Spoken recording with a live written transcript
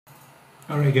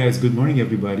All right, guys, good morning,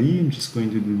 everybody. I'm just going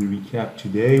to do the recap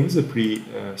today. It was a pretty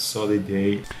solid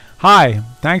day. Hi,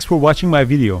 thanks for watching my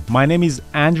video. My name is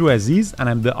Andrew Aziz and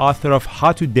I'm the author of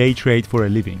How to Day Trade for a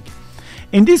Living.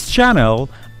 In this channel,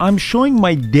 I'm showing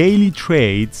my daily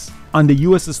trades on the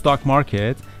US stock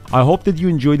market. I hope that you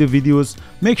enjoy the videos.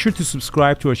 Make sure to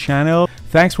subscribe to our channel.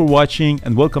 Thanks for watching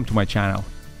and welcome to my channel.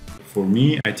 For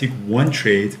me, I took one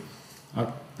trade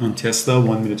on Tesla,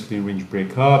 1 minute opening range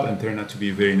breakup, and turned out to be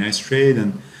a very nice trade.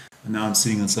 And now I'm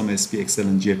sitting on some SPXL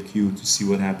and JetQ to see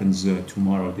what happens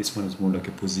tomorrow. This one is more like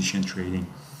a position trading.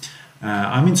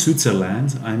 I'm in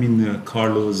Switzerland. I'm in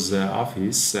Carlo's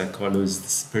office. Carlo is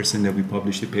this person that we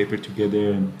published a paper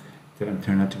together, and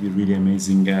turned out to be a really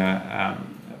amazing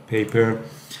paper.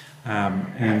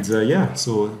 Yeah,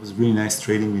 so it was really nice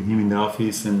trading with him in the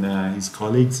office and his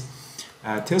colleagues.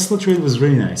 Tesla trade was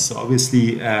really nice. So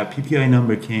obviously PPI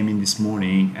number came in this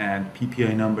morning, and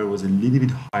PPI number was a little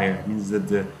bit higher. It means that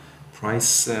the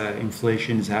price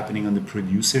inflation is happening on the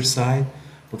producer side,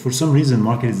 but for some reason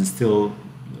market is still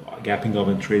gapping up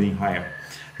and trading higher.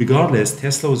 Regardless,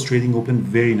 Tesla was trading open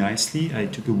very nicely. I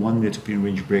took a 1 minute opening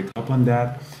range break up on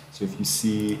that. So if you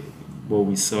see what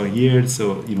we saw here,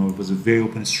 so it was a very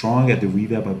open strong at the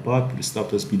VWAP. I bought, put the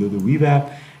stop loss below the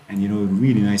VWAP, and a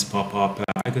really nice pop up.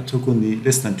 I took only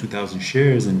less than 2,000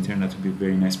 shares, and it turned out to be a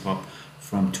very nice pop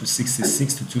from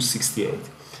 266 to 268.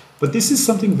 But this is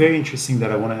something very interesting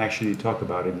that I want to actually talk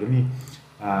about. It. Let me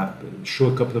show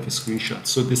a couple of screenshots.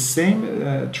 So the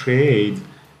same trade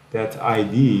that I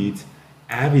did,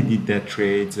 Avi did that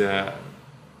trade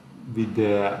with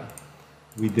the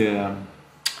with the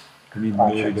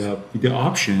with the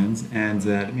options, and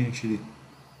let me actually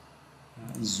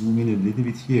zoom in a little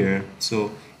bit here.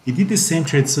 So he did the same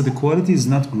trade. So the quality is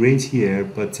not great here,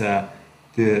 but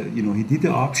he did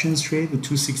the options trade with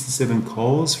 267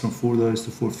 calls from $4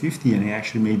 to 450, and he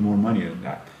actually made more money than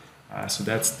that. So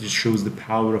that just shows the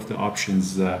power of the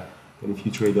options. That if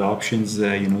you trade the options, you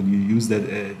use that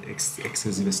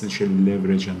excessive essential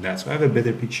leverage on that. So I have a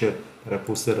better picture that I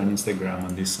posted on Instagram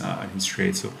on this on his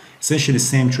trade. So essentially the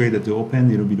same trade at the open,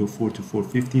 below 4 to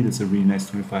 450. That's a really nice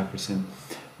 25%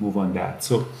 move on that.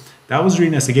 So that was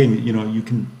really nice. Again, you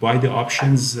can buy the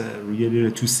options really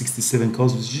at 267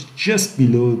 calls, which is just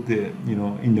below the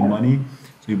in the money.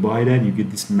 So you buy that, you get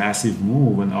this massive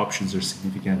move, and options are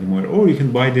significantly more. Or you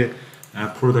can buy the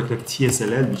product like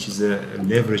TSLL, which is a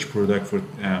leverage product for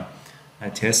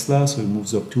Tesla. So it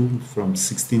moves up from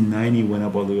 1690, went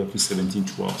up all the way up to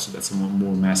 1712. So that's a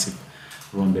more massive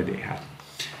run that they had.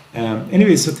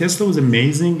 Anyway, so Tesla was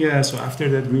amazing. So after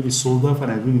that, really sold off, and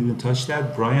I really didn't touch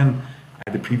that. Brian,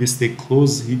 at the previous day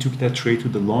close, he took that trade to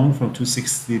the long from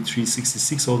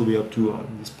 263.66 all the way up to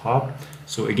this pop.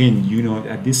 So again,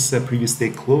 at this previous day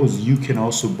close, you can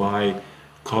also buy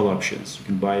call options. You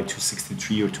can buy a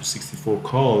 263 or 264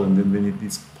 call, and then when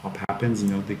this pop happens,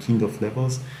 the king of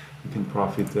levels, you can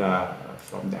profit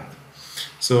from that.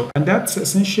 So, and that's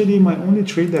essentially my only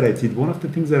trade that I did. One of the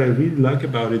things that I really like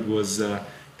about it was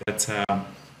that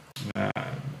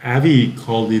Avi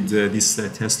called it this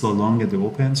Tesla long at the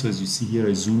open. So as you see here,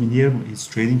 I zoom in here. His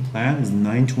trading plan is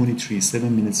 9:23,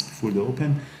 7 minutes before the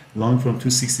open, long from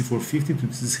 264.50 to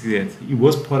 268. It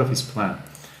was part of his plan,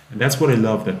 and that's what I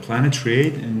love. That plan a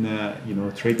trade and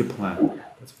trade the plan.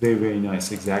 That's very, very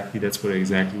nice. Exactly, that's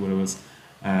exactly what I was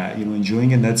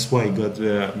enjoying, and that's why I got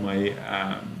my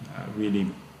really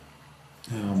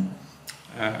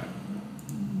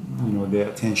the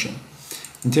attention.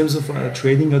 In terms of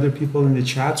trading other people in the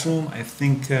chat room, I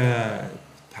think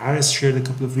Paris shared a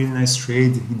couple of really nice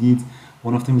trades he did.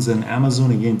 One of them is on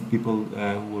Amazon. Again, people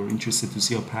who are interested to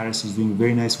see how Paris is doing.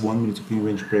 Very nice 1 minute opening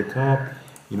range breakup.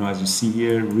 As you see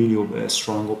here, really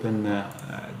strong open.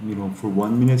 For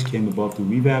 1 minute came above the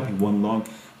VWAP. He won long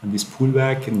on this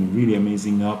pullback, and really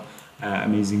amazing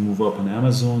move up on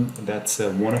Amazon. That's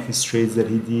one of his trades that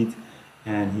he did.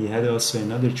 And he had also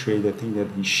another trade, I think,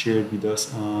 that he shared with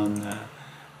us on.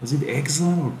 Was it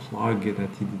Exxon or Plug that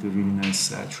he did a really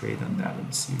nice trade on that? Let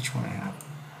me see which one I have.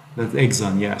 That's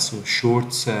Exxon, yeah. So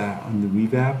shorts on the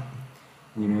VWAP,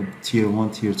 tier 1,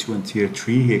 tier 2, and tier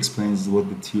 3. He explains what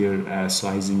the tier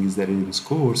sizing is that it is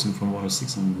course, and from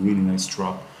 106, and really nice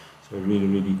drop. So I really,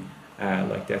 really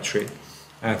like that trade.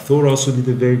 Thor also did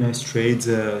a very nice trade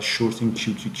shorting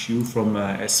QQQ from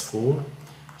S4.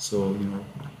 So,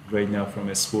 right now from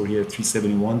S4 here,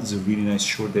 371. This is a really nice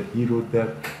short that he wrote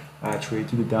that. Trade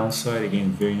to the downside.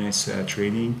 Again, very nice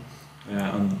trading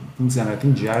on things, and I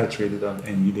think Jared traded on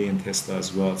NVIDIA and Tesla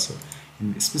as well. So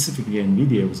specifically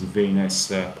NVIDIA was a very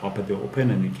nice pop at the open,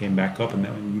 and it came back up, and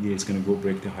now NVIDIA is going to go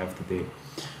break the high of the day.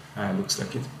 Looks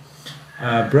like it.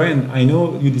 Brian, I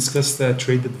know you discussed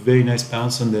traded very nice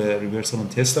bounce on the reversal on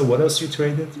Tesla. What else you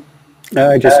traded?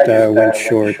 I just went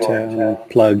short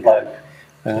plug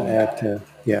at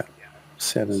yeah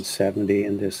 770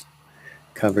 and just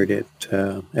covered it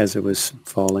as it was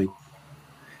falling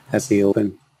at the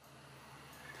open.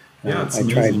 Yeah, it's I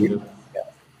tried, amazing.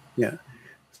 yeah.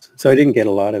 So I didn't get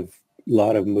a lot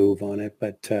of move on it,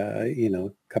 but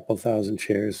a couple thousand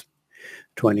shares,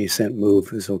 20-cent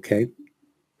move is okay.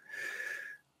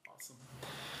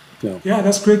 So Yeah,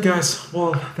 that's great, guys.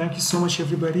 Well, thank you so much,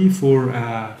 everybody, for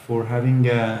having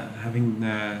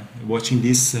watching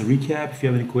this recap. If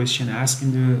you have any question, ask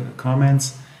in the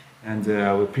comments, and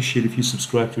I would appreciate if you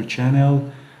subscribe to our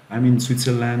channel. I'm in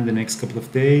Switzerland the next couple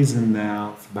of days, and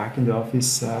back in the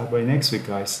office by next week,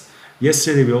 guys.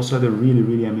 Yesterday, we also had a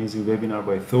really amazing webinar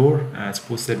by Thor. It's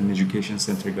posted in the Education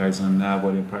Center, guys, on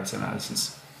volume price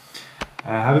analysis.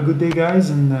 Have a good day, guys,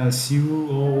 and see you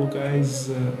all, guys,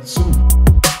 soon.